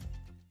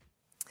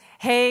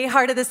Hey,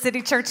 Heart of the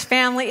City Church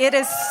family, it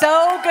is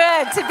so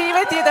good to be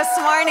with you this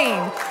morning.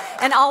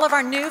 And all of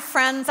our new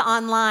friends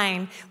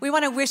online, we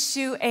want to wish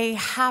you a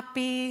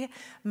happy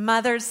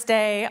Mother's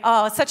Day.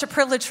 Oh, it's such a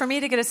privilege for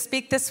me to get to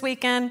speak this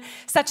weekend.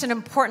 Such an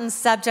important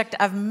subject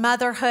of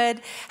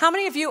motherhood. How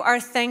many of you are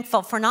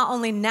thankful for not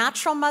only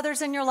natural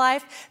mothers in your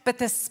life, but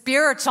the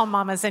spiritual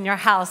mamas in your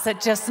house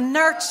that just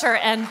nurture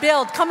and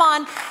build? Come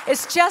on,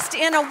 it's just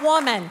in a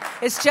woman.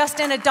 It's just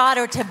in a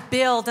daughter to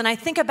build. And I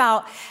think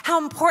about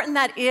how important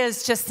that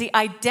is, just the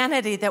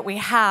identity that we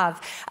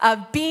have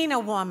of being a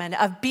woman,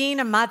 of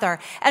being a mother,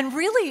 and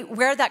really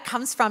where that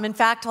comes from. In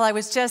fact, while I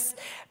was just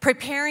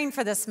preparing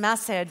for this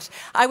message,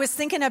 I was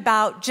thinking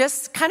about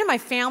just kind of my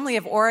family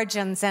of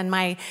origins and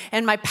my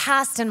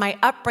past and my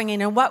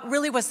upbringing and what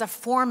really was the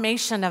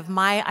formation of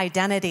my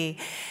identity.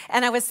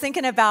 And I was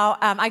thinking about,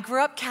 I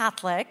grew up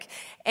Catholic,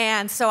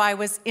 and so I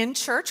was in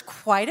church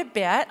quite a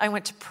bit. I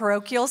went to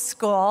parochial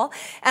school,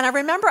 and I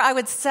remember I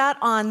would sit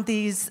on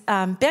these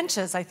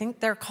benches. I think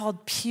they're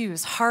called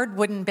pews, hard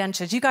wooden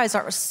benches. You guys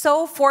are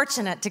so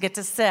fortunate to get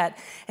to sit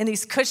in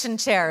these cushion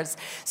chairs.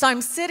 So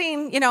I'm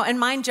sitting, and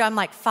mind you, I'm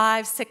like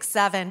 5, 6,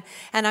 7,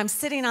 and I'm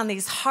sitting on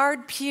these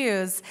hard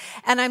pews,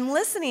 and I'm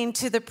listening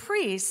to the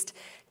priest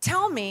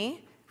tell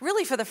me,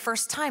 really for the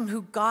first time,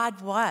 who God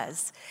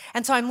was.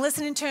 And so I'm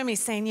listening to him.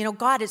 He's saying,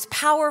 God is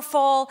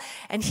powerful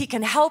and he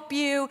can help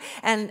you.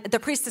 And the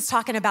priest is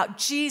talking about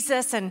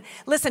Jesus. And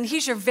listen,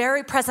 he's your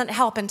very present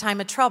help in time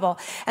of trouble.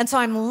 And so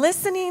I'm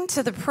listening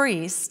to the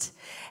priest,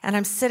 and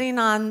I'm sitting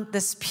on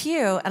this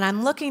pew, and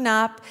I'm looking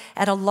up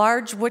at a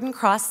large wooden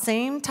cross,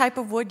 same type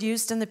of wood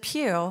used in the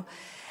pew.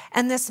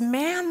 And this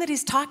man that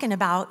he's talking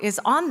about is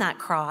on that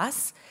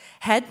cross,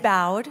 head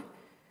bowed,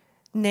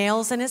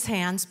 nails in his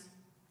hands,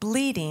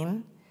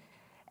 bleeding.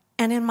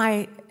 And in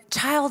my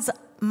child's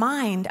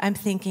mind, I'm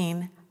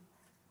thinking,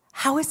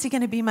 how is he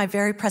going to be my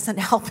very present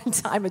help in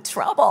time of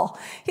trouble?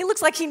 He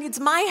looks like he needs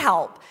my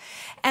help.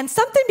 And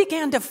something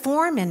began to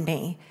form in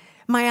me,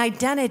 my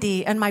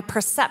identity and my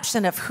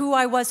perception of who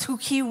I was, who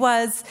he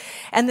was,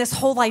 and this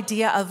whole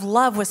idea of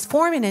love was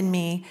forming in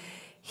me.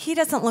 He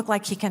doesn't look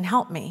like he can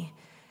help me.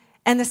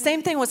 And the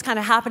same thing was kind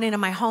of happening in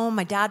my home.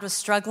 My dad was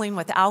struggling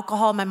with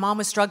alcohol. My mom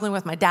was struggling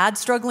with my dad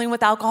struggling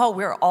with alcohol.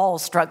 We were all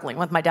struggling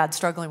with my dad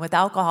struggling with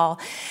alcohol.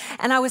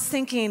 And I was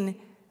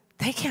thinking,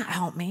 they can't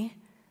help me,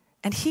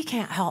 and he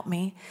can't help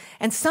me.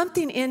 And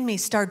something in me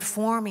started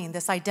forming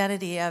this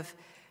identity of,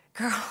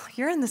 girl,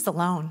 you're in this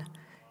alone.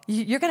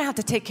 You're going to have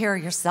to take care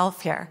of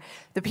yourself here.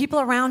 The people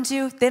around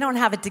you, they don't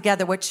have it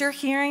together. What you're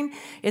hearing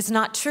is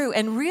not true.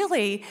 And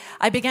really,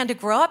 I began to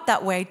grow up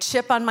that way,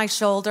 chip on my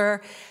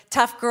shoulder,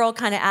 tough girl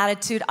kind of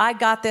attitude. I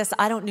got this.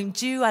 I don't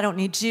need you. I don't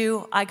need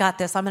you. I got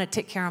this. I'm going to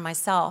take care of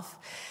myself.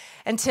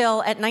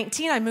 Until at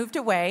 19, I moved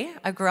away.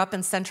 I grew up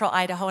in central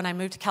Idaho, and I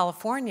moved to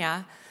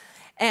California.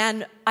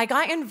 And I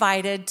got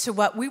invited to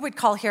what we would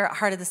call here at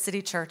Heart of the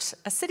City Church,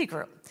 a city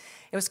group.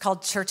 It was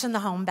called Church in the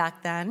Home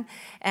back then.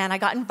 And I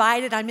got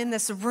invited. I'm in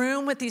this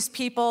room with these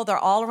people. They're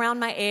all around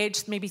my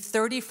age, maybe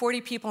 30, 40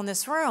 people in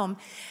this room.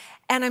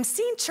 And I'm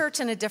seeing church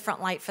in a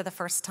different light for the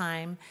first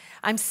time.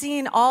 I'm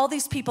seeing all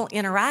these people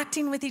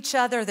interacting with each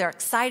other. They're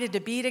excited to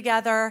be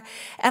together.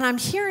 And I'm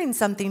hearing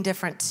something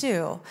different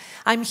too.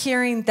 I'm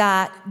hearing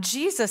that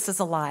Jesus is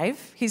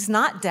alive. He's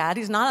not dead.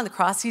 He's not on the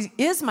cross. He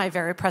is my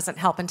very present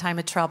help in time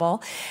of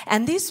trouble.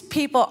 And these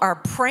people are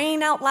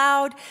praying out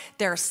loud.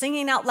 They're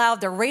singing out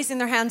loud. They're raising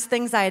their hands,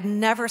 things I had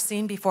never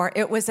seen before.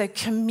 It was a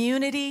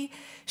community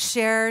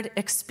shared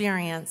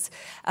experience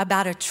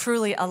about a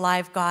truly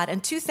alive God.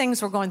 And two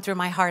things were going through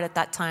my heart at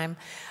that time.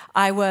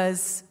 I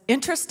was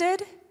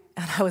interested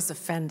and I was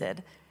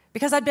offended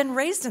because I'd been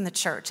raised in the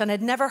church and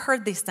I'd never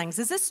heard these things.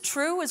 Is this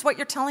true? Is what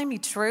you're telling me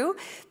true?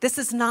 This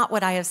is not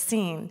what I have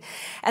seen.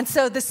 And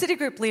so the city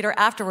group leader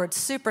afterwards,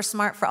 super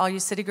smart for all you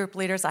city group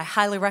leaders, I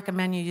highly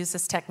recommend you use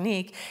this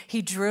technique.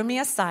 He drew me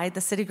aside,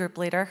 the city group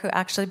leader, who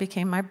actually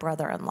became my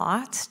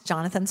brother-in-law,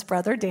 Jonathan's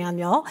brother,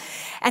 Daniel.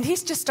 And he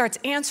just starts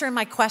answering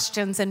my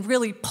questions and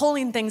really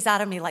pulling things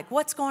out of me, like,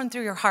 what's going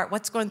through your heart?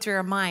 What's going through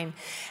your mind?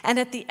 And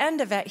at the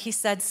end of it, he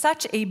said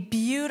such a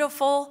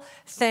beautiful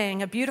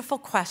thing, a beautiful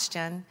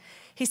question.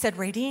 He said,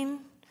 Radine,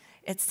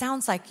 it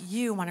sounds like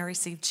you want to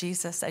receive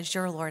Jesus as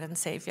your Lord and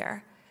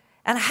Savior.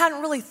 And I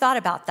hadn't really thought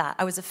about that.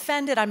 I was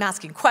offended. I'm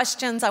asking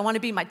questions. I want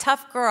to be my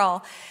tough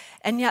girl.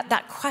 And yet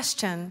that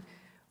question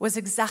was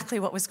exactly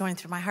what was going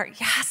through my heart.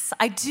 Yes,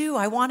 I do.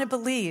 I want to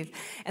believe.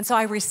 And so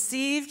I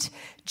received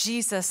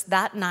Jesus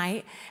that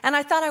night. And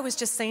I thought I was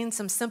just saying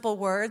some simple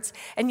words.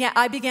 And yet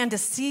I began to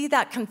see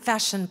that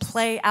confession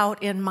play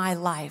out in my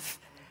life.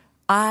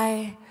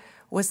 I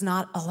was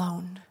not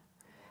alone.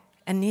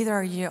 And neither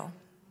are you.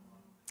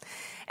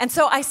 And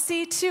so I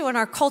see, too, in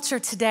our culture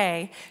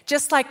today,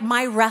 just like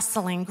my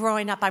wrestling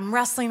growing up, I'm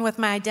wrestling with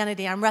my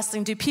identity. I'm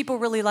wrestling, do people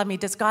really love me?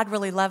 Does God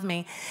really love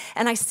me?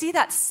 And I see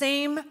that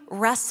same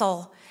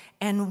wrestle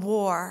and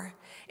war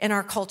in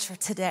our culture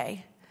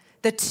today.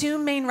 The two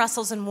main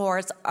wrestles and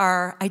wars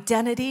are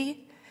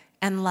identity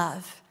and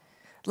love.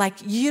 Like,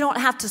 you don't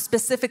have to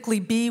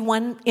specifically be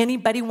one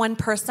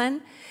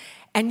person,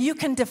 and you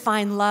can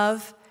define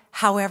love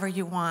however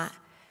you want.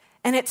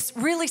 And it's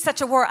really such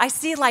a war. I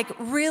see like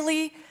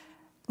really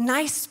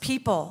nice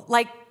people,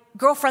 like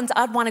girlfriends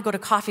I'd want to go to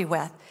coffee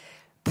with,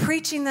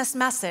 preaching this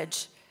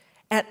message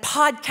at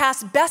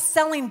podcasts,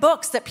 best-selling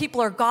books that people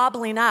are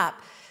gobbling up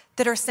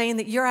that are saying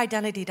that your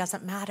identity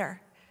doesn't matter.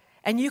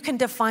 And you can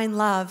define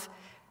love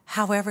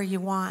however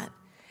you want.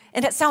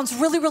 And it sounds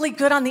really, really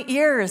good on the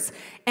ears,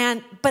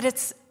 but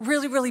it's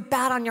really, really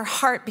bad on your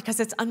heart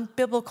because it's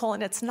unbiblical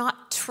and it's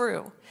not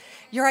true.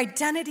 Your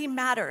identity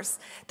matters.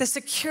 The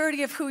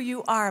security of who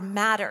you are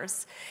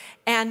matters.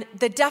 And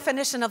the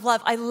definition of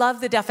love, I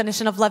love the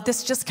definition of love.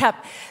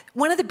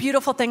 One of the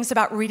beautiful things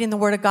about reading the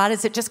Word of God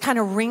is it just kind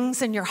of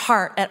rings in your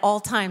heart at all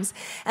times.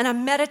 And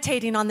I'm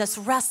meditating on this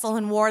wrestle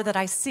and war that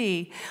I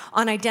see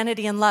on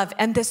identity and love.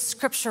 And this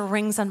scripture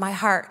rings in my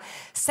heart.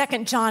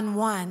 2 John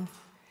 1,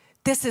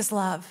 this is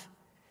love,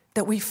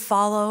 that we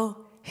follow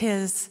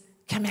his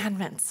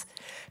commandments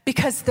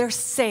because they're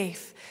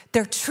safe,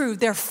 they're true,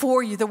 they're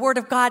for you. The Word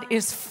of God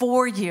is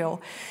for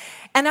you.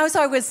 And as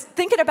I was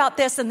thinking about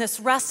this and this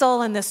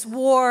wrestle and this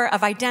war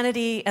of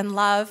identity and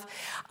love,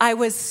 I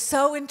was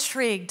so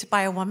intrigued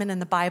by a woman in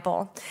the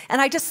Bible.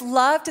 And I just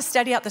love to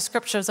study out the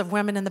scriptures of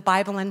women in the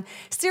Bible. And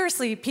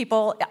seriously,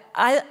 people,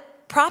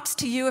 props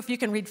to you if you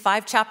can read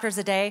 5 chapters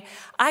a day.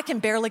 I can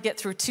barely get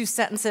through 2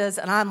 sentences,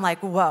 and I'm like,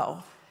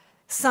 whoa.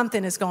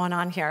 Something is going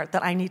on here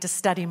that I need to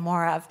study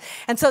more of.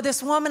 And so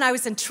this woman I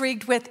was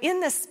intrigued with in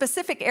this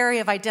specific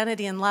area of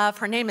identity and love,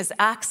 her name is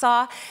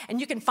Achsah,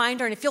 and you can find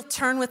her. And if you'll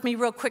turn with me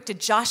real quick to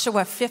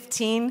Joshua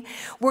 15,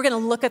 we're going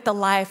to look at the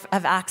life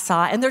of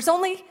Achsah. And there's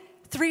only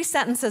 3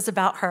 sentences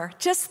about her,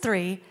 just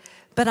 3.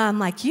 But I'm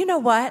like, you know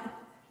what?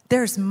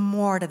 There's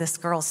more to this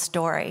girl's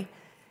story.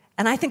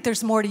 And I think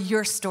there's more to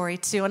your story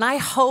too. And I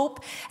hope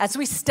as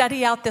we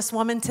study out this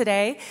woman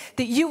today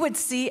that you would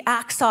see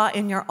Achsah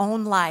in your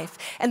own life.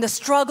 And the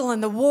struggle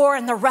and the war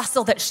and the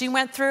wrestle that she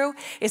went through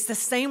is the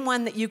same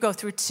one that you go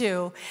through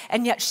too.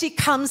 And yet she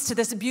comes to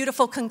this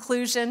beautiful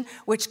conclusion,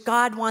 which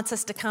God wants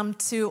us to come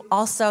to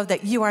also,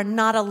 that you are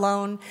not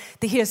alone,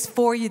 that he is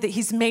for you, that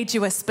he's made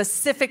you a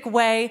specific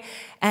way,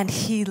 and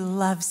he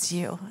loves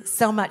you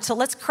so much. So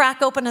let's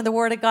crack open to the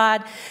Word of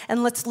God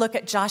and let's look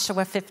at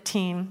Joshua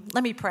 15.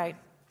 Let me pray.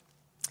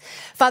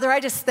 Father,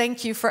 I just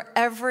thank you for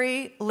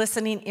every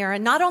listening ear.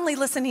 And not only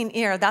listening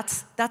ear,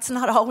 that's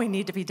not all we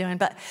need to be doing,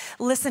 but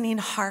listening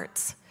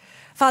hearts.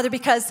 Father,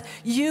 because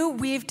you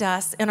weaved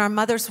us in our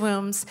mother's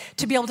wombs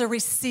to be able to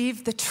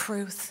receive the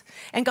truth.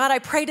 And God, I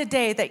pray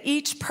today that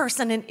each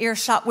person in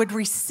earshot would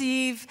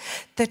receive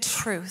the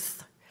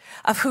truth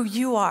of who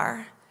you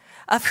are,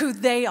 of who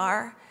they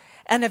are,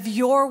 and of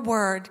your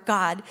word,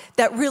 God,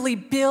 that really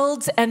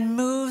builds and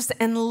moves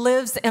and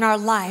lives in our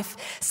life.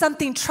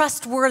 Something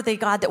trustworthy,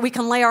 God, that we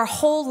can lay our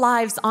whole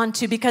lives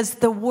onto because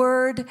the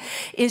word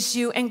is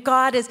you. And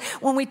God, is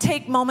when we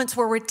take moments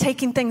where we're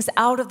taking things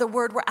out of the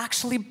word, we're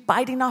actually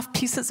biting off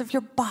pieces of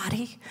your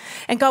body.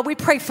 And God, we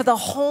pray for the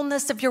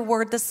wholeness of your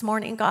word this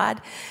morning,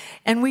 God.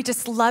 And we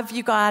just love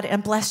you, God,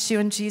 and bless you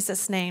in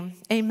Jesus' name.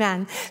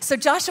 Amen. So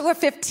Joshua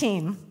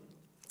 15.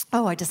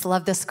 Oh, I just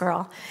love this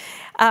girl.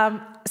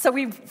 So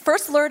we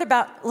first learn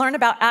about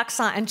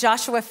Achsah in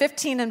Joshua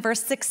 15 and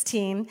verse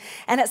 16.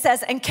 And it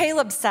says, and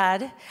Caleb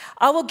said,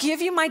 I will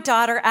give you my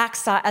daughter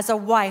Achsah as a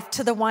wife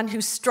to the one who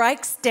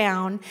strikes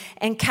down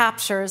and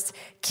captures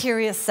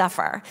Kiriath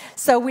Sepher.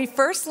 So we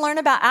first learn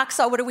about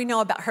Achsah. What do we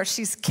know about her?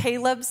 She's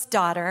Caleb's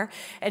daughter,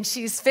 and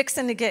she's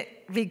fixing to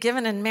be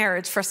given in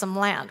marriage for some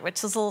land,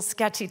 which is a little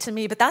sketchy to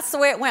me, but that's the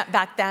way it went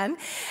back then.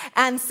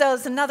 And so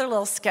there's another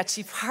little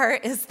sketchy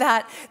part is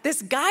that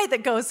this guy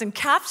that goes and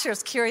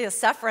captures Kiriath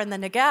Sepher in the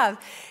Negev,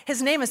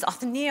 his name is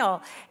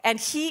Othniel, and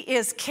he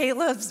is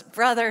Caleb's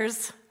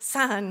brother's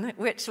son,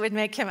 which would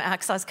make him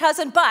Achsah's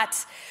cousin.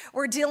 But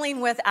we're dealing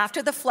with,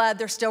 after the flood,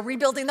 they're still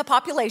rebuilding the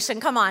population.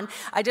 Come on,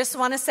 I just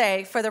want to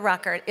say, for the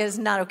record, it is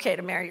not okay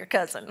to marry your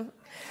cousin.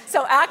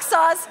 So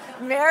Achsah's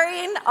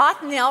marrying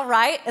Othniel,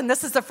 right? And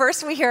this is the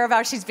first we hear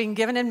about she's being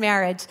given in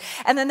marriage.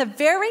 And then the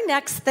very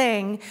next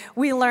thing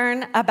we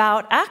learn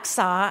about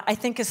Achsah, I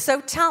think is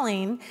so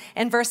telling,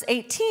 in verse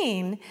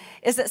 18,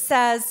 is it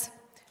says,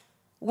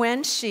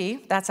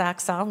 that's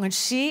Achsah, when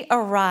she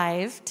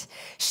arrived,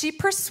 she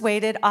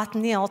persuaded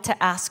Othniel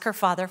to ask her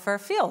father for a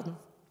field.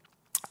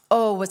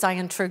 Oh, was I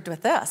intrigued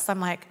with this? I'm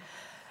like,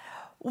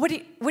 what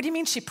do you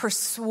mean she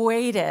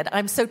persuaded?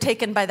 I'm so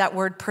taken by that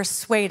word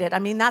persuaded. I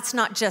mean, that's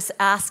not just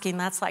asking.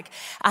 That's like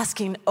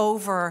asking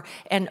over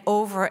and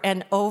over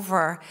and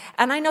over.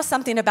 And I know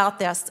something about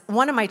this.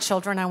 One of my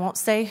children, I won't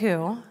say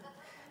who,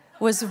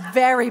 was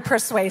very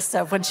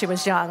persuasive when she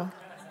was young.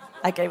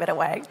 I gave it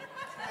away.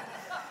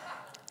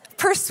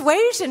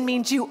 Persuasion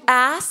means you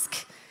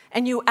ask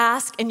and you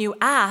ask and you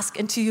ask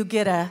until you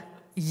get a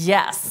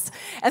yes.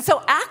 And so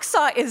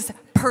Achsah is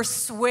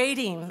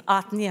persuading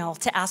Othniel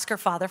to ask her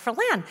father for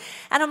land.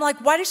 And I'm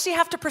like, why does she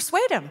have to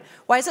persuade him?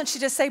 Why doesn't she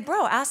just say,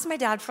 bro, ask my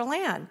dad for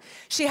land?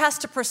 She has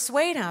to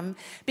persuade him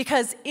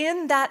because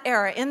in that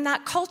era, in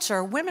that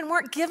culture, women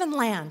weren't given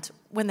land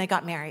when they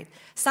got married.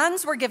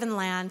 Sons were given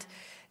land.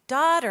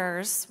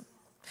 Daughters,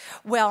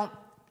 well,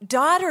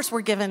 daughters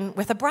were given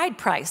with a bride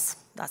price.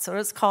 That's what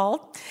it's called.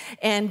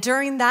 And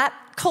during that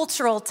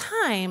cultural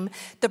time,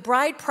 the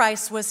bride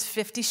price was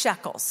 50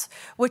 shekels,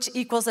 which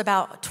equals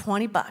about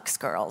 $20,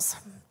 girls.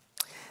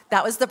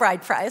 That was the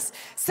bride price.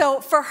 So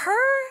for her,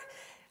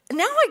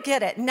 now I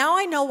get it. Now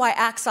I know why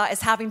Achsah is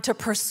having to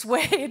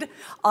persuade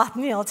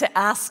Othniel to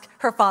ask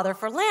her father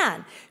for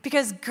land.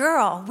 Because,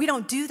 girl, we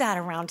don't do that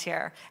around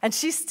here. And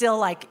she's still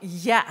like,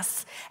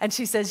 yes. And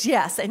she says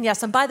yes and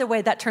yes. And by the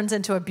way, that turns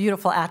into a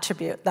beautiful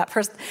attribute, that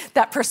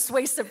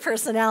persuasive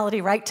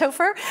personality, right,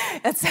 Topher?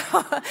 And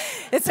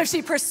so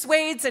she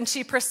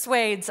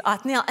persuades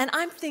Othniel. And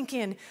I'm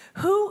thinking,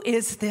 who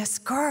is this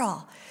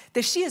girl?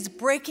 That she is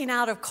breaking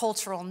out of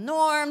cultural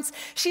norms.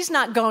 She's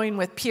not going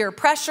with peer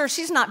pressure.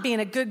 She's not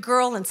being a good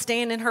girl and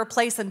staying in her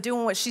place and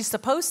doing what she's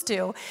supposed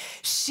to.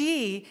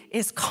 She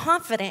is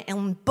confident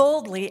and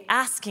boldly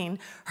asking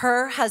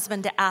her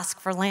husband to ask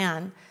for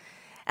land.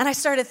 And I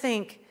started to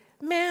think,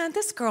 man,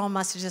 this girl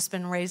must have just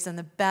been raised in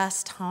the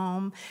best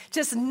home,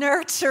 just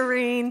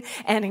nurturing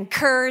and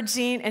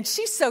encouraging. And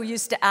she's so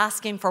used to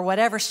asking for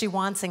whatever she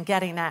wants and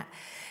getting it.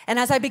 And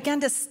as I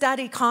began to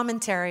study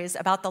commentaries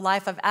about the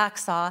life of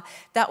Achsah,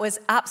 that was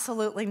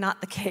absolutely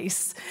not the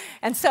case.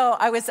 And so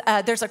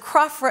there's a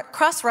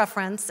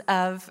cross-reference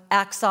of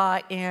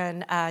Achsah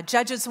in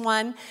Judges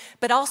 1,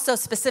 but also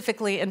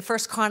specifically in 1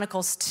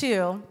 Chronicles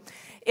 2.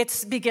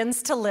 It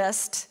begins to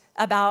list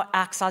about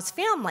Achsah's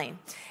family.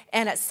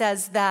 And it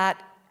says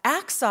that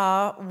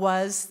Achsah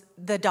was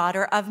the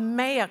daughter of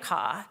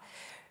Maacah,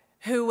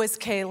 who was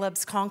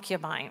Caleb's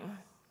concubine.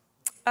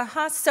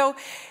 So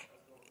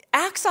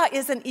Achsah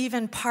isn't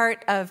even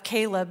part of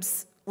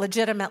Caleb's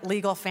legitimate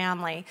legal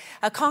family.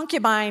 A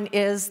concubine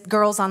is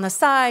girls on the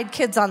side,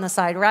 kids on the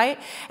side, right?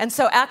 And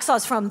so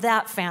Achsah's from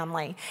that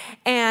family.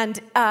 And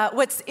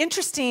what's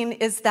interesting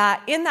is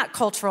that in that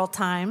cultural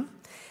time,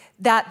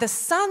 that the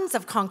sons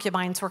of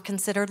concubines were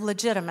considered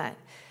legitimate,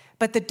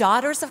 but the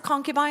daughters of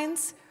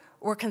concubines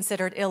were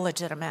considered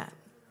illegitimate.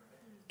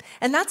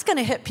 And that's going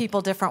to hit people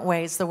different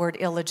ways, the word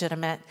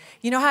illegitimate.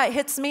 You know how it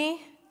hits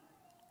me?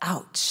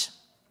 Ouch.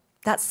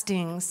 That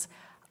stings.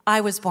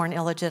 I was born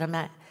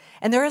illegitimate.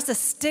 And there is a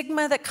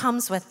stigma that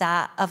comes with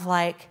that of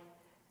like,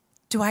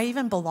 do I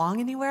even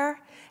belong anywhere?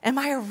 Am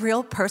I a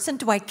real person?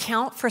 Do I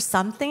count for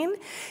something?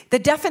 The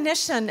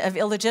definition of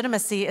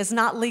illegitimacy is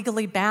not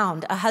legally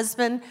bound. A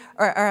husband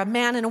or a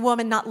man and a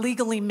woman not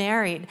legally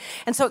married.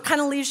 And so it kind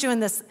of leaves you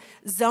in this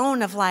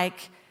zone of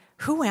like,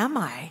 who am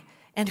I?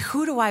 And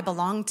who do I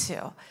belong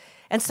to?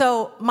 And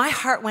so my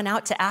heart went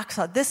out to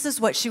Achsah. This is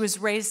what she was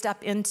raised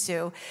up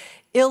into.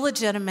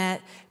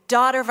 Illegitimate,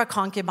 daughter of a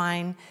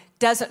concubine,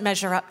 doesn't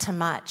measure up to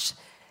much.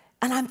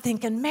 And I'm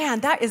thinking,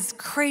 man, that is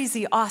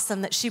crazy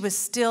awesome that she was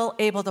still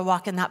able to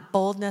walk in that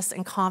boldness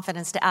and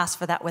confidence to ask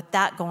for that with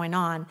that going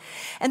on.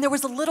 And there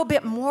was a little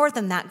bit more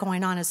than that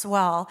going on as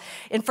well.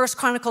 In 1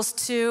 Chronicles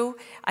 2,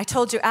 I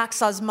told you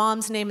Achsah's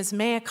mom's name is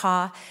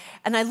Maacah,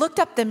 and I looked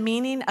up the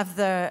meaning of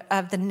the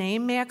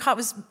name Maacah. It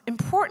was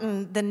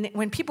important.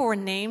 When people were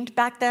named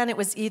back then, it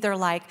was either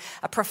like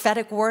a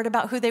prophetic word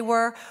about who they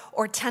were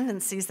or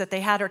tendencies that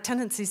they had or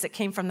tendencies that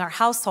came from their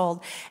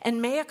household.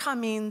 And Maacah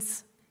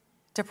means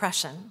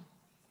depression.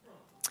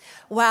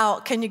 Wow,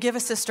 can you give a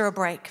sister a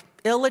break?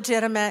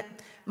 Illegitimate,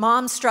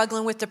 mom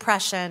struggling with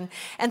depression.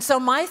 And so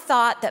my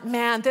thought that,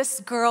 man, this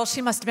girl, she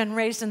must have been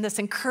raised in this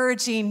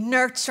encouraging,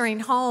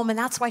 nurturing home, and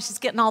that's why she's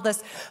getting all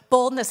this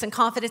boldness and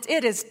confidence.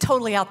 It is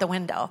totally out the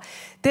window.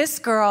 This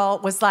girl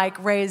was like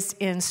raised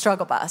in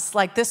struggle bus.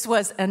 Like this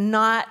was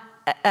not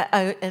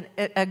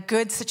a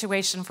good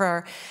situation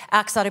for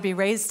Achsah to be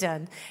raised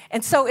in.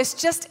 And so it's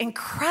just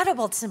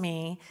incredible to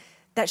me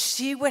that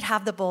she would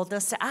have the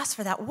boldness to ask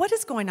for that. What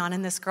is going on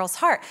in this girl's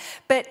heart?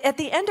 But at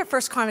the end of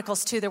 1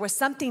 Chronicles 2, there was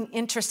something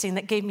interesting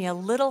that gave me a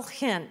little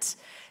hint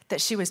that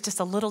she was just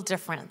a little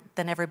different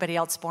than everybody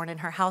else born in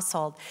her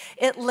household.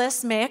 It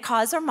lists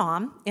Maacah as her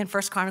mom in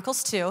 1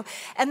 Chronicles 2,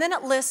 and then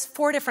it lists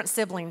 4 different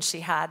siblings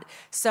she had.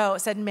 So it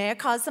said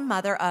Maacah is the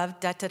mother of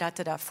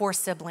 4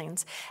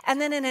 siblings.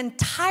 And then an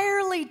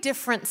entirely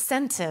different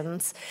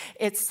sentence,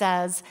 it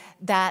says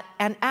that,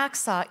 and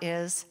Achsah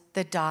is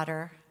the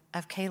daughter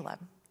of Caleb.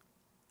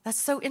 That's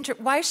so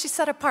interesting. Why is she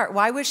set apart?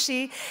 Why was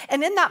she?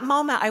 And in that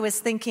moment, I was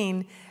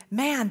thinking,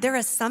 man, there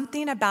is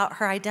something about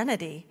her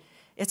identity.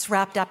 It's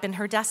wrapped up in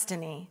her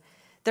destiny.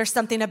 There's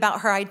something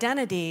about her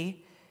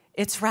identity.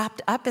 It's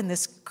wrapped up in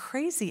this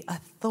crazy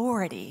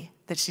authority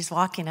that she's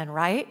walking in,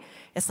 right?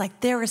 It's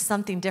like there is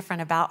something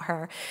different about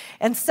her.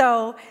 And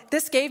so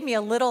this gave me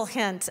a little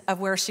hint of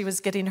where she was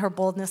getting her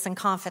boldness and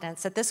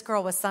confidence, that this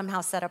girl was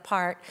somehow set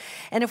apart.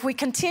 And if we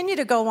continue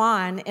to go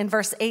on in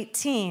verse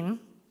 18,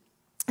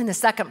 in the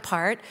second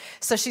part,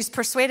 so she's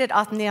persuaded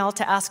Othniel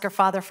to ask her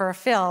father for a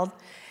field.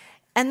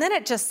 And then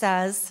it just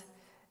says,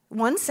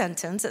 one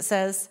sentence, it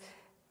says,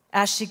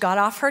 as she got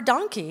off her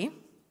donkey.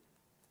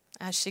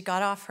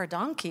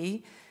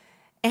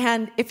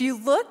 And if you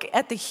look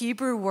at the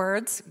Hebrew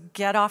words,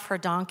 get off her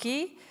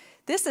donkey,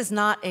 this is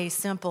not a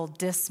simple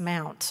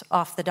dismount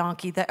off the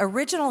donkey. The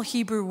original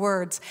Hebrew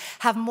words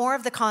have more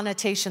of the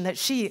connotation that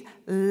she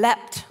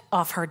leapt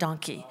off her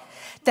donkey.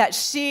 That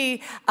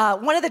she,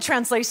 one of the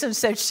translations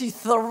said she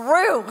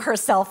threw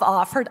herself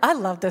off her. I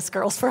love this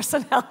girl's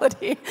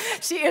personality.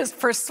 She is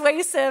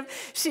persuasive,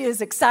 she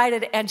is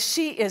excited, and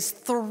she is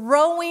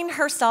throwing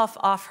herself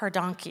off her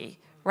donkey,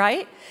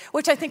 right?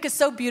 Which I think is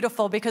so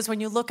beautiful because when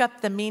you look up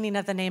the meaning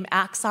of the name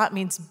Achsah, it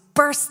means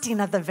bursting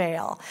of the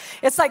veil.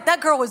 It's like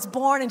that girl was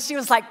born and she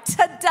was like,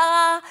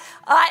 ta-da,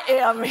 I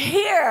am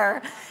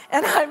here.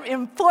 And I'm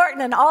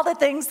important, and all the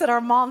things that our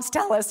moms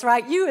tell us,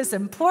 right? You is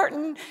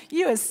important,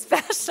 you is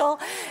special.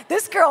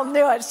 This girl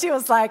knew it. She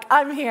was like,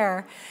 I'm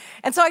here.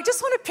 And so I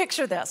just want to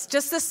picture this,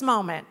 just this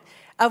moment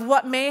of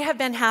what may have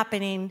been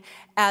happening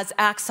as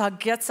Achsah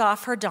gets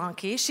off her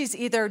donkey. She's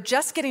either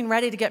just getting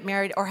ready to get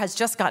married or has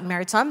just gotten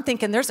married. So I'm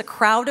thinking there's a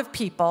crowd of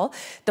people.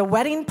 The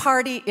wedding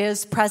party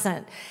is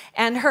present.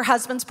 And her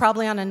husband's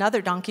probably on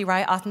another donkey,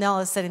 right? Othniel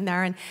is sitting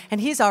there,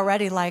 and he's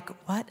already like,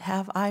 what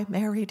have I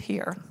married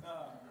here?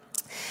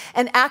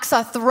 And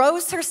Achsah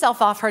throws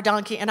herself off her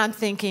donkey, and I'm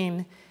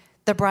thinking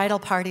the bridal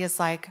party is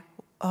like,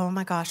 oh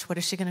my gosh, what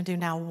is she going to do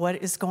now? What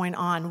is going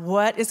on?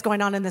 What is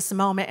going on in this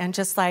moment? And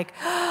just like,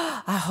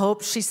 I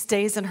hope she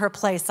stays in her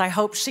place. I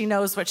hope she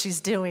knows what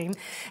she's doing.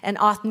 And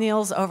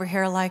Othniel's over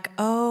here like,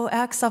 oh,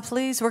 Achsah,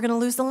 please, we're going to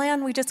lose the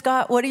land we just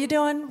got. What are you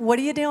doing? What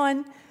are you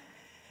doing?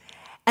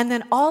 And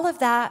then all of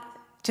that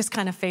just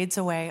kind of fades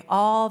away.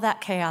 All that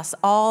chaos,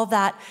 all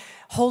that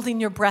holding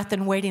your breath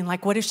and waiting,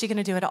 like, what is she going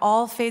to do? It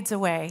all fades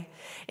away.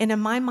 And in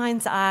my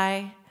mind's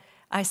eye,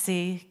 I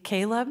see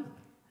Caleb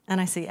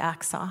and I see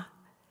Achsah.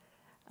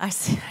 I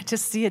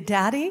just see a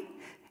daddy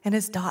and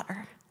his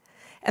daughter.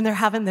 And they're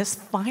having this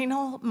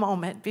final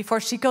moment before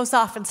she goes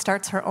off and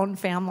starts her own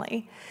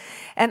family.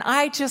 And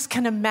I just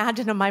can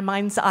imagine in my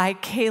mind's eye,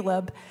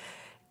 Caleb,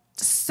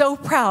 so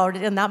proud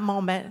in that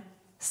moment,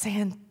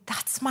 saying,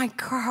 that's my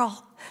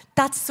girl.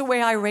 That's the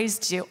way I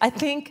raised you. I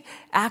think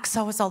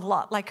Achsah was a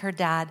lot like her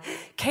dad.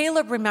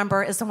 Caleb,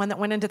 remember, is the one that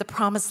went into the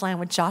promised land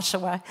with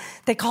Joshua.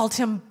 They called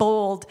him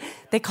bold.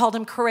 They called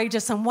him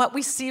courageous. And what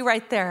we see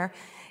right there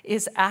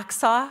is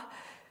Achsah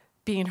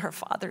being her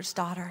father's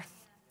daughter.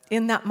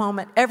 In that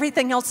moment,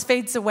 everything else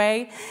fades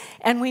away,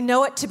 and we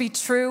know it to be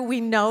true.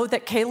 We know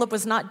that Caleb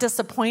was not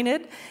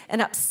disappointed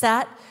and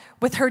upset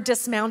with her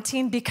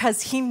dismounting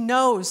because he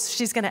knows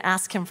she's going to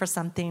ask him for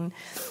something.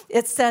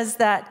 It says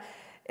that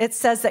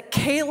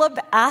Caleb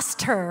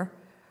asked her,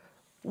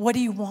 what do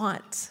you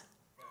want?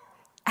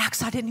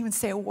 Achsah didn't even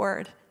say a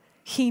word.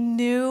 He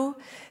knew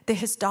that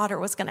his daughter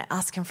was going to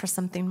ask him for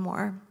something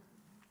more.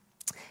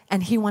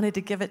 And he wanted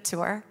to give it to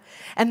her.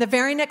 And the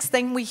very next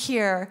thing we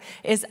hear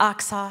is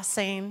Achsah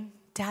saying,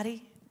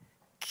 Daddy,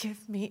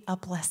 give me a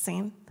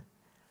blessing.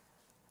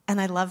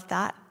 And I love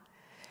that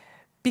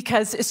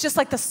because it's just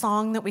like the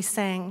song that we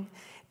sang.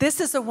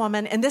 This is a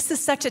woman, and this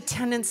is such a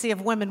tendency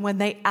of women when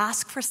they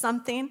ask for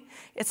something,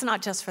 it's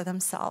not just for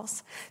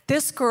themselves.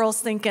 This girl's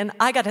thinking,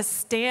 I got to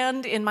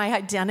stand in my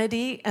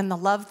identity and the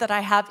love that I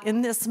have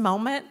in this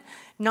moment,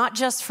 not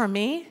just for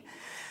me,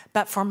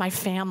 but for my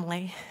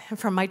family and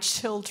for my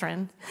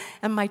children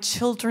and my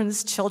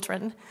children's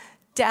children.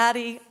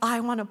 Daddy, I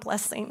want a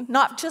blessing,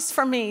 not just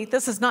for me.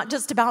 This is not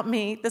just about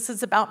me. This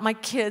is about my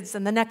kids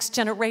and the next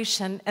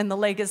generation and the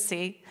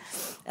legacy.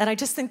 And I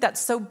just think that's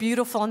so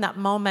beautiful in that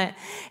moment.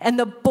 And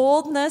the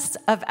boldness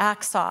of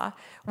Achsah,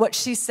 what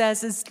she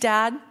says is,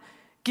 Dad,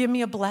 give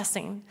me a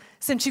blessing.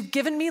 Since you've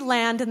given me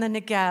land in the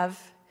Negev,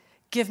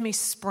 give me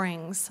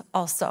springs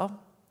also.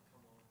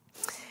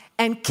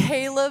 And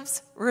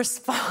Caleb's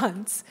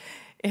response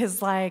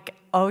is like,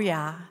 oh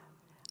yeah,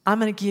 I'm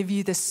going to give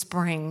you the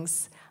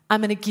springs.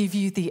 I'm going to give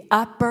you the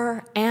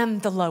upper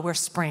and the lower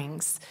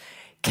springs.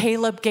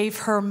 Caleb gave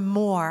her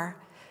more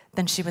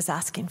than she was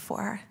asking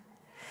for.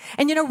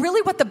 And you know,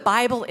 really what the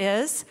Bible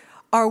is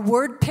are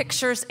word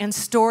pictures and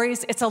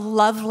stories. It's a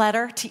love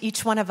letter to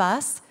each one of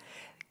us,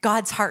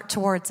 God's heart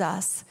towards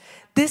us.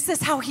 This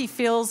is how he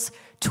feels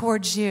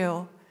towards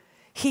you.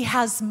 He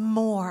has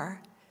more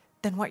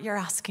than what you're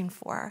asking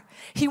for.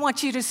 He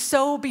wants you to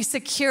so be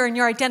secure in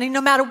your identity,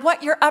 no matter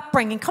what your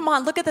upbringing. Come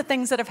on, look at the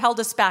things that have held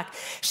us back.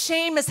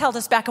 Shame has held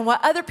us back, and what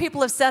other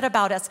people have said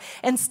about us,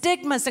 and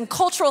stigmas and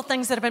cultural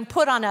things that have been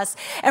put on us,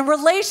 and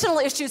relational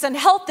issues and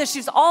health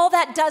issues. All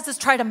that does is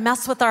try to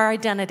mess with our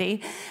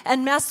identity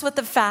and mess with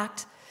the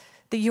fact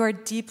that you are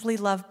deeply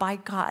loved by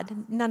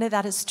God. None of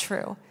that is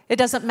true. It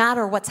doesn't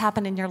matter what's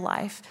happened in your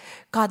life.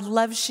 God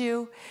loves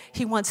you.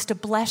 He wants to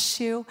bless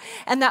you.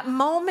 And that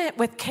moment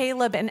with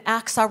Caleb and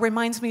Achsah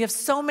reminds me of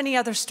so many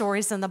other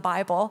stories in the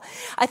Bible.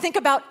 I think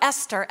about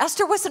Esther.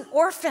 Esther was an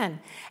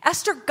orphan.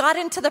 Esther got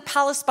into the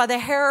palace by the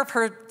hair of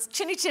her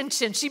chinny chin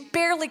chin. She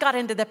barely got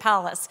into the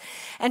palace.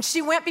 And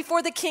she went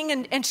before the king,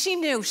 and she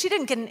knew she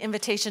didn't get an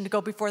invitation to go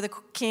before the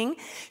king.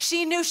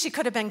 She knew she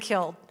could have been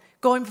killed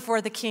going before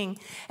the king.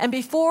 And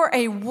before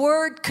a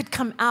word could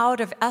come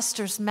out of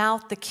Esther's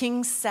mouth, the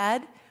king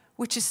said,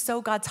 which is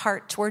so God's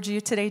heart towards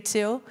you today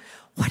too,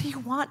 what do you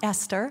want,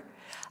 Esther?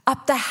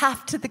 Up the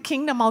half to the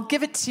kingdom, I'll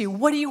give it to you.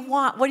 What do you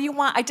want? What do you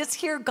want? I just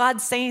hear God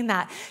saying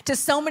that to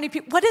so many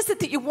people. What is it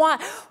that you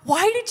want?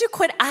 Why did you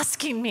quit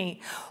asking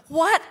me?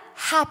 What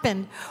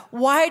happened?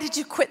 Why did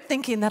you quit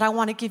thinking that I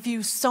want to give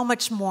you so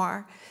much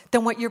more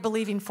than what you're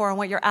believing for and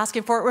what you're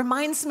asking for? It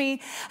reminds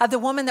me of the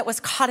woman that was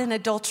caught in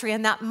adultery,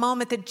 and that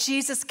moment that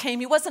Jesus came.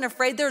 He wasn't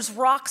afraid. There's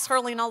rocks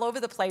hurling all over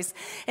the place,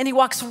 and he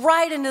walks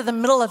right into the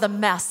middle of the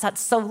mess.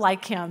 That's so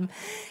like him.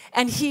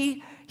 And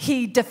he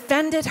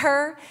defended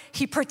her,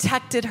 he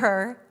protected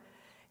her,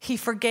 he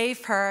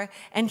forgave her.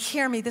 And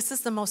hear me, this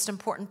is the most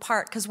important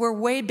part, because we're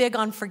way big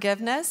on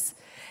forgiveness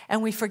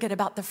and we forget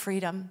about the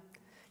freedom.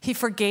 He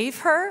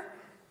forgave her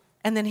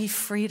and then he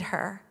freed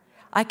her.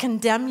 I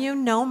condemn you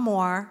no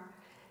more.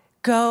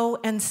 Go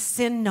and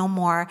sin no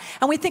more.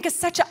 And we think it's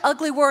such an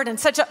ugly word and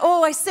such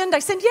I sinned.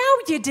 Yeah,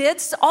 you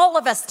did. All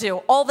of us do,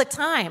 all the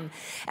time.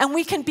 And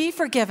we can be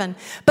forgiven.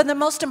 But the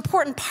most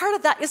important part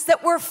of that is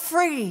that we're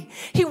free.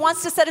 He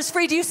wants to set us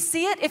free. Do you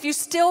see it? If you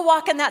still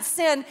walk in that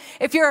sin,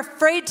 if you're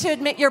afraid to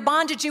admit your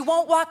bondage, you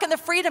won't walk in the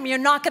freedom. You're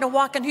not going to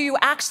walk in who you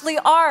actually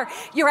are,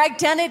 your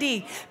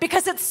identity,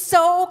 because it's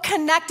so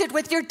connected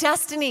with your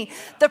destiny,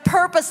 the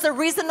purpose, the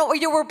reason that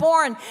you were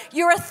born,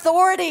 your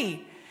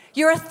authority.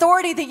 Your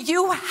authority, that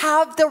you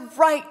have the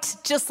right,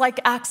 just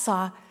like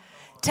Asa,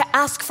 to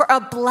ask for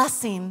a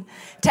blessing,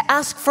 to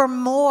ask for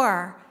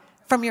more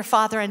from your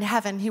Father in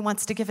heaven. He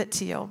wants to give it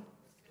to you.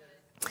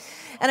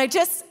 And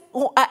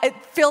I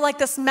feel like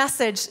this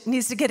message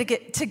needs to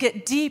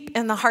get deep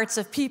in the hearts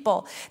of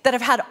people that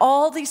have had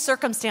all these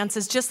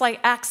circumstances, just like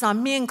Asa,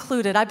 me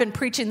included. I've been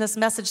preaching this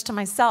message to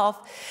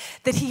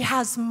myself, that he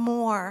has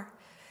more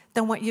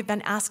than what you've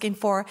been asking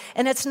for.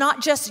 And it's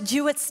not just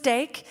you at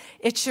stake,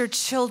 it's your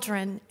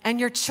children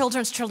and your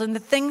children's children, the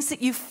things that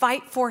you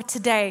fight for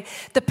today,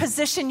 the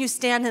position you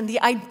stand in,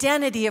 the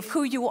identity of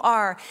who you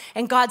are.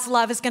 And God's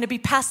love is going to be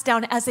passed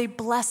down as a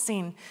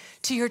blessing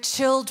to your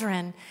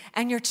children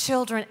and your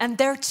children and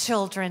their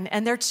children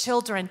and their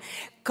children.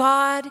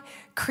 God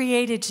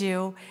created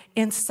you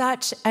in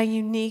such a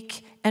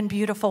unique and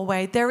beautiful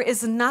way. There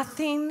is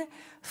nothing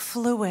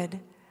fluid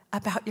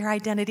about your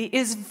identity. It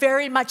is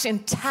very much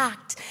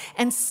intact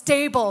and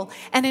stable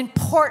and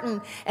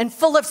important and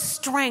full of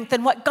strength.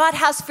 And what God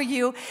has for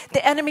you,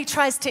 the enemy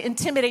tries to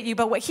intimidate you,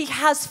 but what he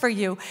has for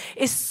you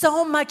is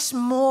so much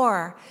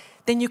more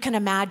than you can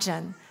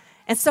imagine.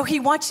 And so he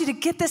wants you to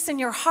get this in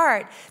your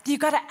heart, that you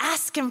got to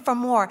ask him for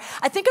more.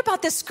 I think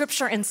about this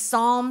scripture in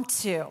Psalm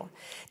 2.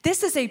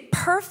 This is a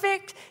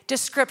perfect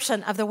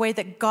description of the way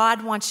that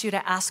God wants you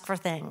to ask for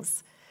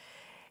things.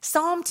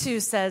 Psalm 2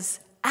 says,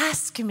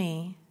 "Ask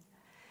me,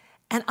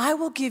 and I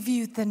will give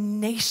you the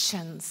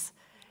nations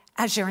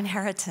as your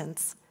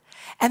inheritance,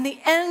 and the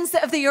ends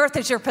of the earth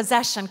as your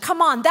possession."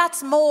 Come on,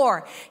 that's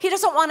more. He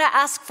doesn't want to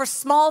ask for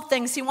small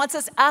things. He wants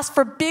us to ask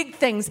for big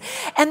things.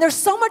 And there's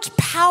so much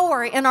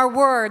power in our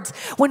words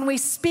when we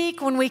speak,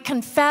 when we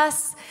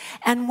confess,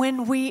 and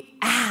when we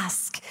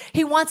ask.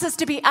 He wants us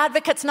to be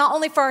advocates not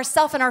only for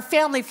ourselves and our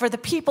family, for the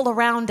people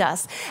around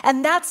us.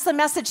 And that's the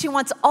message he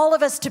wants all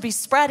of us to be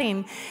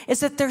spreading, is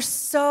that there's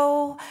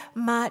so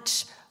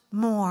much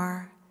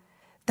more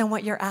than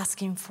what you're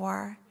asking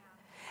for.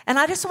 And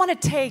I just want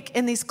to take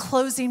in these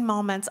closing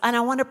moments, and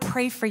I want to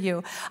pray for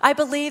you. I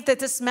believe that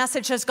this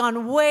message has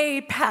gone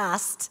way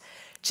past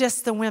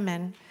just the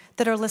women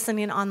that are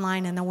listening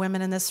online and the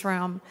women in this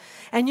room.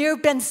 And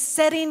you've been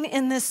sitting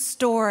in this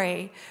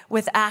story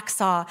with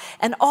Asa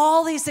and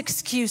all these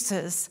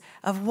excuses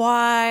of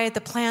why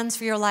the plans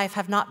for your life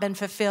have not been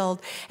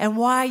fulfilled and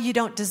why you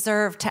don't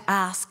deserve to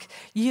ask.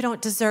 You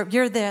don't deserve,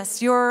 you're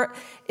this, you're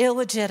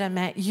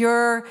illegitimate,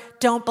 you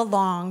don't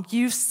belong,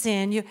 you've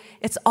sinned,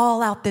 it's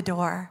all out the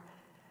door.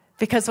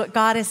 Because what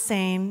God is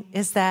saying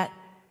is that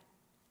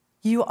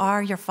you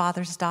are your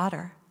Father's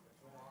daughter.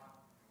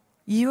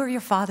 You are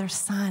your Father's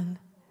son.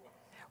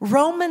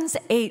 Romans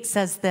 8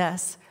 says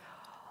this: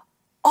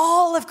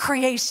 all of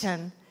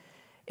creation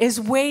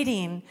is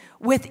waiting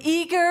with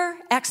eager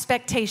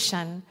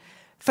expectation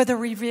for the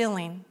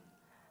revealing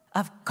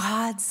of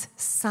God's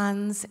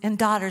sons and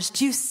daughters.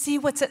 Do you see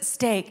what's at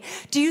stake?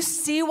 Do you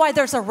see why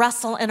there's a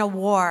wrestle and a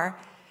war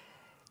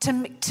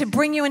to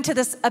bring you into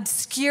this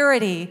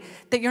obscurity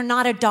that you're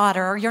not a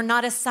daughter or you're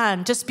not a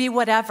son, just be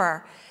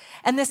whatever?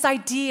 And this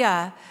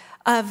idea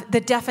of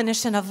the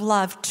definition of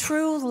love,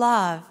 true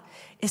love,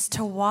 is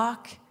to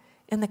walk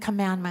in the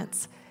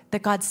commandments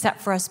that God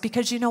set for us.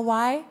 Because you know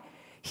why?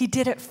 He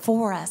did it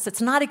for us. It's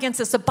not against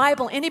us. The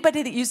Bible,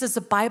 anybody that uses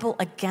the Bible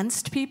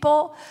against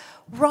people,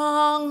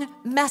 wrong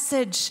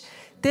message.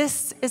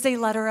 This is a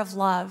letter of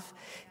love.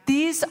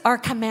 These are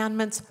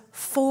commandments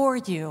for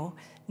you,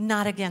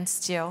 not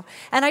against you.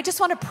 And I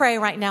just want to pray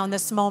right now in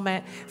this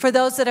moment for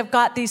those that have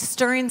got these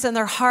stirrings in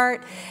their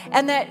heart,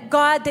 and that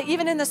God, that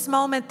even in this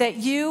moment, that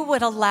you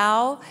would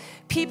allow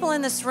people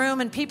in this room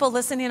and people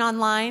listening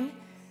online,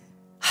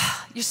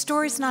 your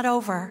story's not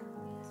over.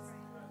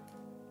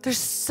 There's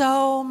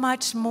so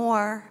much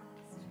more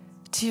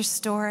to your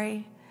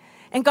story.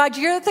 And God,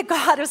 you're the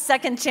God of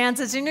second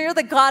chances, and you're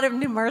the God of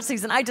new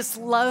mercies, and I just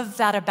love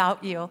that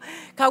about you.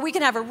 God, we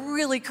can have a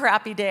really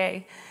crappy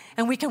day,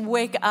 and we can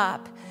wake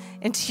up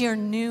into your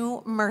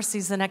new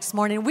mercies the next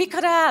morning. We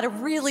could have had a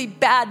really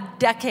bad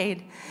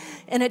decade,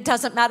 and it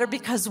doesn't matter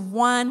because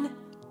one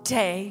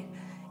day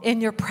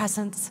in your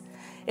presence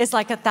is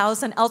like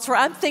 1,000 elsewhere.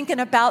 I'm thinking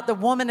about the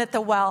woman at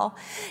the well,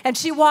 and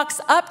she walks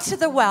up to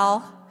the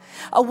well,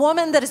 a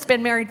woman that has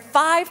been married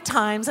 5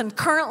 times and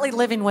currently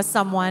living with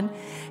someone,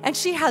 and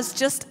she has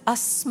just a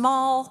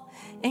small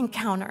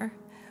encounter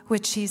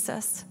with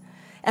Jesus.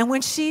 And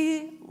when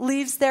she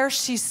leaves there,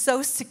 she's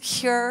so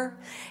secure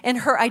in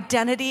her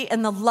identity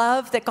and the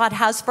love that God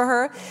has for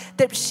her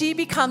that she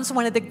becomes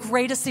one of the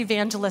greatest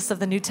evangelists of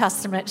the New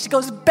Testament. She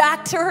goes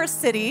back to her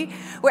city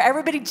where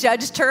everybody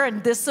judged her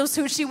and this was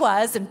who she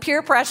was and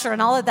peer pressure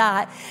and all of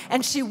that.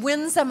 And she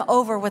wins them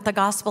over with the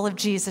gospel of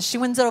Jesus. She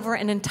wins over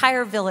an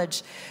entire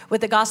village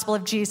with the gospel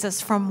of Jesus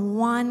from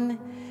one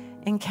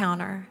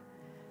encounter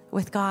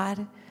with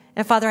God.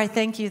 And Father, I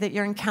thank you that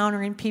you're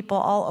encountering people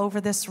all over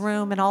this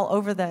room and all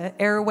over the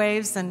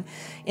airwaves and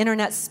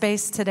internet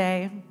space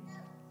today.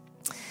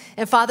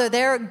 And Father,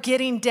 they're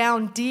getting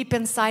down deep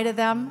inside of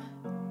them,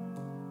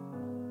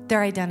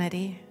 their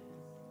identity.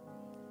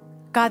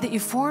 God, that you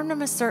formed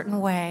them a certain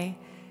way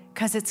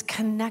because it's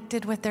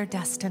connected with their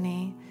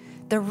destiny.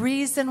 The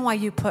reason why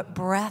you put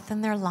breath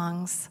in their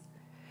lungs.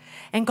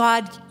 And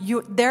God,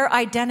 their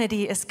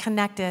identity is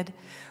connected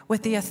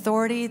with the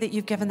authority that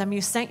you've given them.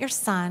 You sent your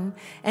son,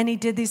 and he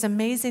did these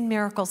amazing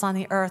miracles on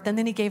the earth, and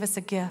then he gave us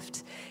a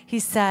gift. He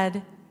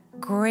said,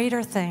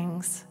 greater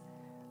things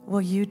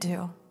will you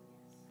do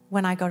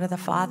when I go to the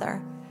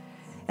Father.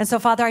 And so,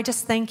 Father, I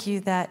just thank you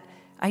that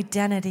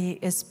identity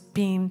is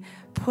being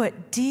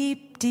put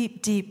deep,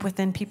 deep, deep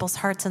within people's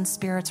hearts and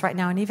spirits right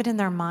now, and even in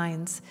their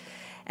minds,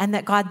 and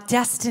that, God,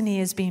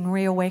 destiny is being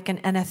reawakened,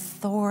 and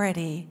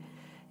authority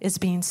is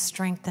being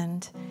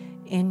strengthened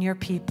in your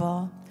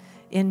people.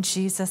 In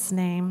Jesus'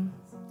 name,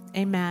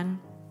 amen.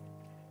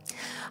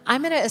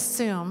 I'm going to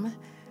assume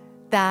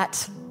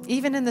that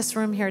even in this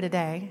room here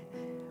today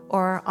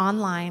or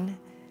online,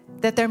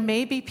 that there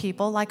may be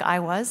people like I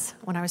was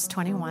when I was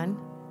 21.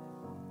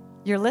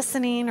 You're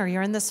listening or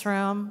you're in this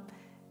room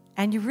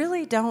and you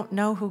really don't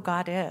know who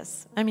God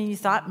is. I mean, you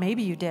thought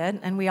maybe you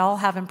did, and we all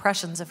have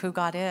impressions of who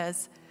God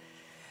is.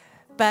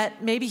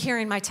 But maybe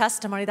hearing my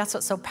testimony, that's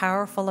what's so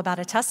powerful about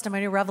a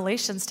testimony.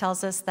 Revelations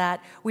tells us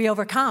that we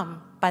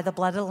overcome by the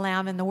blood of the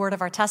Lamb and the word of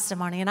our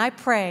testimony. And I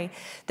pray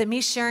that me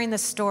sharing the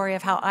story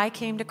of how I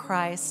came to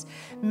Christ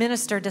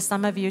ministered to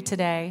some of you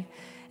today,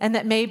 and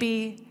that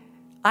maybe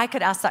I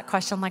could ask that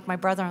question like my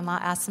brother-in-law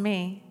asked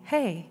me,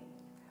 hey,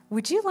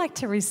 would you like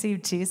to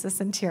receive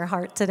Jesus into your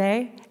heart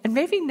today? And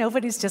maybe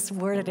nobody's just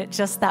worded it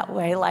just that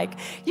way. Like,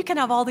 you can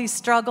have all these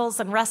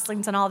struggles and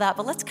wrestlings and all that,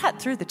 but let's cut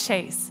through the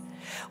chase.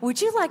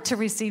 Would you like to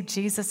receive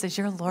Jesus as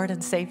your Lord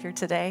and Savior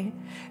today?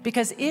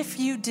 Because if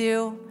you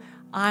do,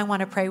 I want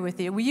to pray with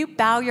you. Will you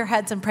bow your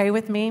heads and pray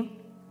with me?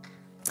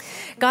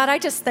 God, I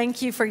just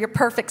thank you for your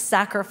perfect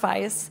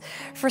sacrifice,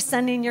 for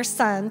sending your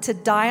son to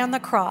die on the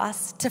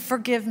cross to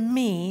forgive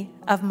me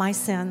of my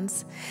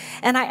sins.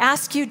 And I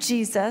ask you,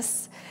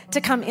 Jesus,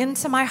 to come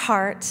into my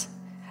heart.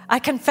 I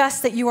confess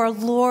that you are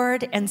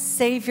Lord and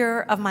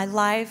Savior of my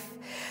life.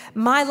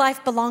 My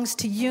life belongs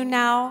to you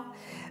now.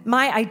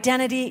 My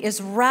identity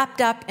is wrapped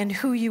up in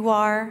who you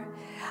are.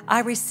 I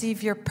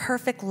receive your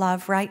perfect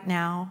love right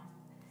now,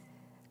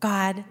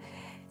 God,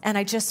 and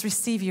I just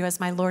receive you as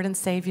my Lord and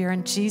Savior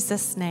in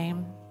Jesus'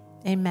 name.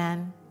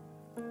 Amen.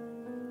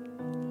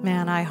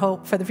 Man, I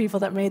hope for the people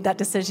that made that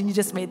decision, you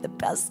just made the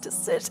best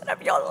decision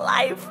of your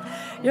life.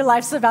 Your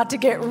life's about to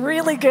get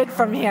really good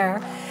from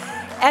here.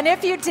 And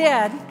if you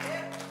did,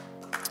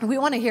 we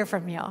want to hear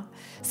from you.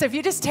 So if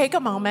you just take a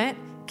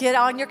moment, get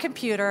on your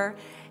computer,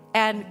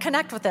 and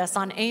connect with us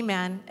on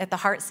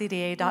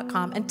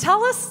amen@theheartcda.com. And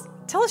tell us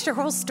your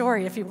whole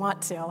story if you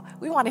want to.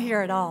 We want to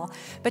hear it all.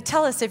 But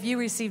tell us if you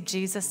received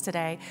Jesus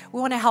today.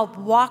 We want to help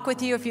walk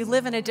with you. If you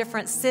live in a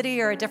different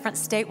city or a different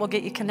state, we'll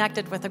get you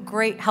connected with a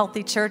great,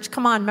 healthy church.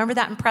 Come on, remember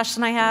that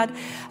impression I had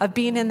of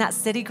being in that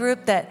city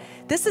group? That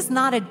this is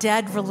not a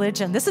dead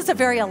religion. This is a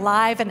very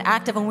alive and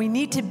active, and we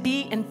need to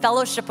be in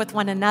fellowship with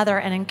one another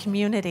and in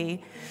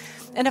community.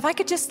 And if I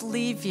could just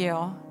leave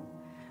you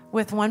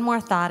with one more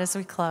thought as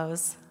we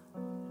close.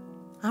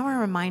 I want to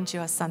remind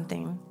you of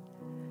something.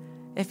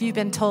 If you've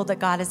been told that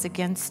God is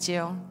against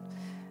you,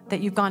 that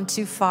you've gone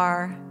too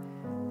far,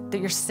 that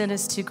your sin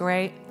is too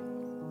great,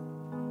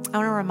 I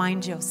want to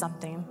remind you of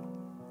something.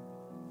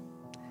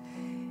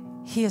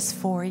 He is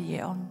for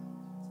you.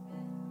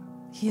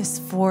 He is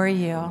for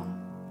you.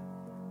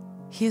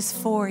 He is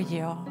for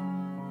you.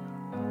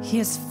 He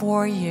is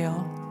for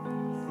you.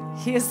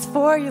 He is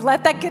for you.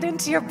 Let that get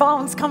into your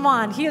bones. Come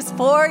on. He is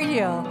for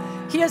you.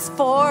 He is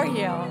for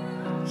you.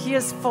 He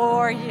is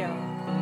for you.